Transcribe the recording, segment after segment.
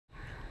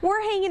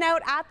We're hanging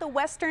out at the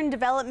Western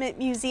Development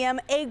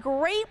Museum, a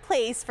great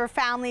place for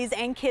families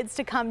and kids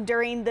to come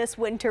during this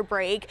winter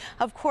break.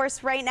 Of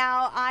course, right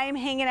now I'm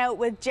hanging out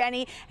with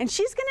Jenny, and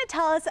she's going to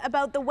tell us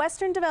about the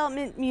Western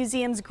Development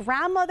Museum's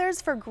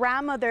Grandmothers for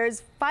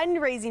Grandmothers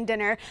fundraising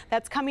dinner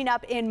that's coming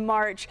up in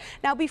March.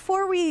 Now,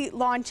 before we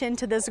launch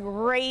into this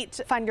great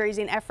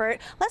fundraising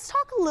effort, let's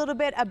talk a little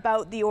bit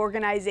about the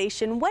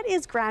organization. What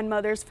is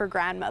Grandmothers for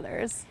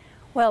Grandmothers?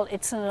 Well,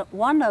 it's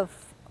one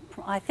of,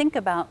 I think,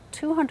 about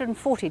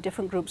 240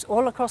 different groups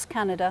all across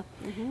Canada,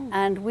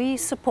 and we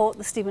support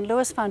the Stephen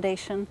Lewis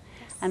Foundation,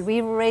 and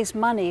we raise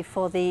money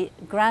for the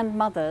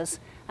grandmothers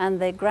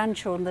and their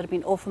grandchildren that have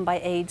been orphaned by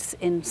AIDS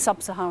in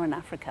sub-Saharan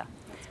Africa.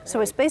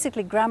 So it's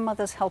basically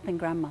grandmothers helping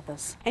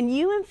grandmothers. And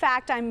you, in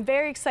fact, I'm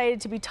very excited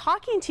to be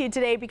talking to you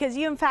today because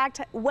you, in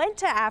fact, went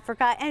to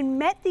Africa and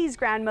met these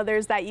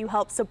grandmothers that you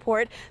help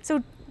support.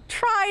 So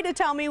try to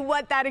tell me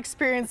what that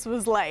experience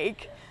was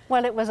like.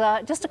 Well, it was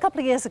just a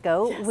couple of years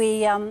ago. Yes.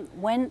 We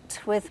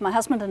went with my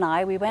husband and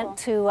I, we went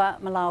to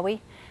Malawi,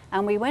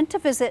 and we went to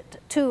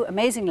visit two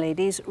amazing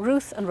ladies,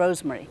 Ruth and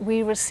Rosemary.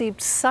 We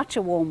received such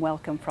a warm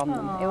welcome from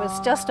them. It was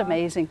just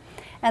amazing.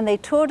 And they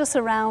toured us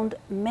around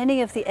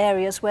many of the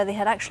areas where they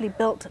had actually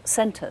built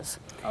centers.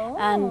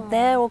 And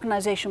their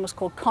organization was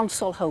called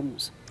Consol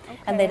Homes.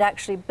 And they'd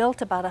actually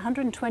built about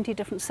 120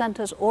 different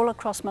centers all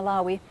across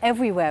Malawi.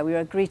 Everywhere we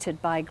were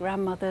greeted by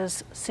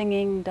grandmothers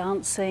singing,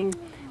 dancing.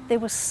 They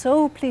were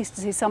so pleased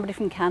to see somebody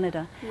from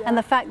Canada, and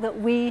the fact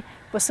that we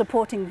were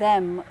supporting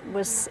them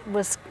was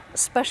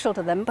special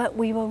to them. But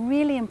we were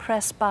really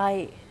impressed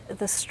by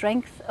the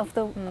strength of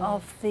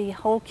the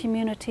whole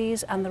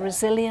communities and the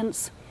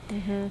resilience.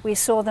 We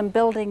saw them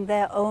building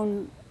their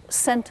own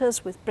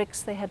centers with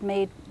bricks they had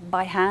made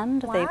by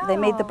hand. They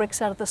made the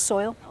bricks out of the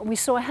soil. We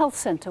saw a health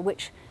center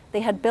which they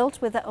had built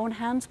with their own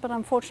hands, but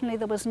unfortunately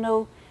there was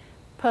no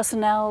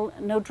personnel,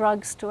 no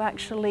drugs to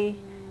actually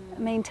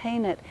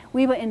maintain it.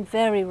 We were in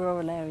very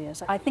rural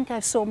areas. I think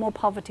I saw more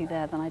poverty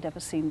there than I'd ever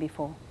seen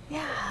before.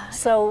 Yeah.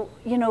 So,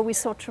 you know, we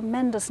saw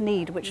tremendous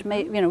need, which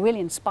made,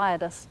 really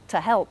inspired us to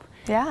help.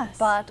 Yes.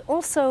 But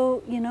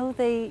also, you know,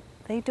 they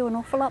do an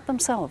awful lot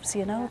themselves,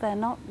 you know. They're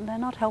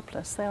not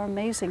helpless. They're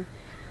amazing.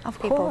 Of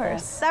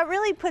course. That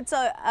really puts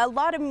a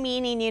lot of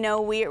meaning, you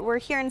know, we're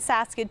here in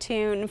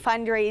Saskatoon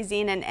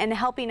fundraising and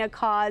helping a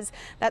cause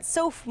that's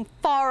so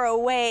far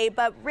away,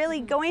 but really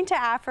going to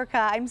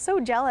Africa, I'm so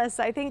jealous.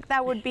 I think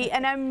that would be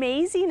an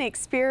amazing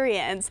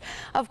experience.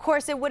 Of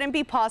course, it wouldn't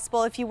be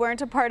possible if you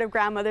weren't a part of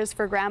Grandmothers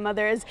for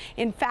Grandmothers.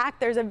 In fact,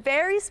 there's a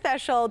very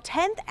special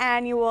 10th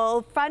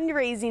annual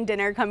fundraising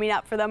dinner coming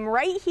up for them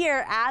right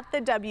here at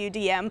the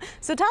WDM.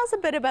 So tell us a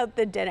bit about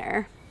the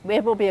dinner.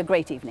 It will be a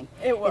great evening.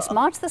 It will. It's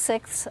March the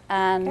 6th,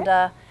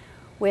 and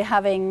we're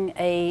having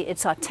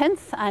it's our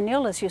 10th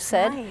annual, as you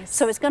said. Nice.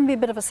 So it's going to be a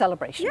bit of a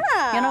celebration.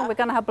 Yeah. You know, we're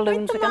going to have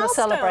balloons, we're going to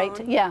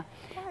celebrate. Yeah.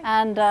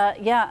 And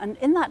and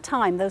in that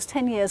time, those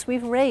 10 years,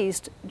 we've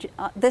raised,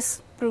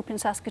 this group in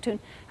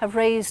Saskatoon have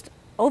raised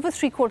over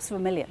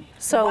 $750,000.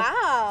 So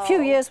a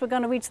few years we're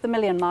going to reach the $1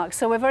 million mark.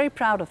 So we're very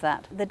proud of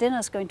that. The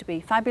dinner's going to be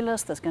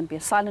fabulous. There's going to be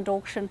a silent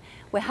auction.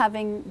 We're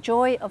having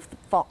Joy of the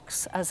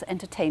Fox as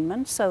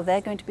entertainment. So they're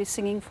going to be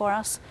singing for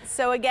us.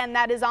 So again,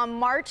 that is on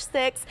March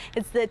 6th.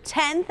 It's the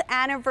 10th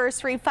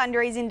anniversary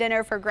fundraising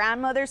dinner for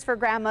Grandmothers for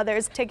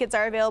Grandmothers. Tickets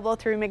are available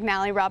through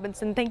McNally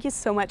Robinson. Thank you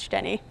so much,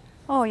 Jenny.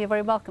 Oh, you're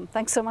very welcome.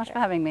 Thanks so much for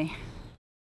having me.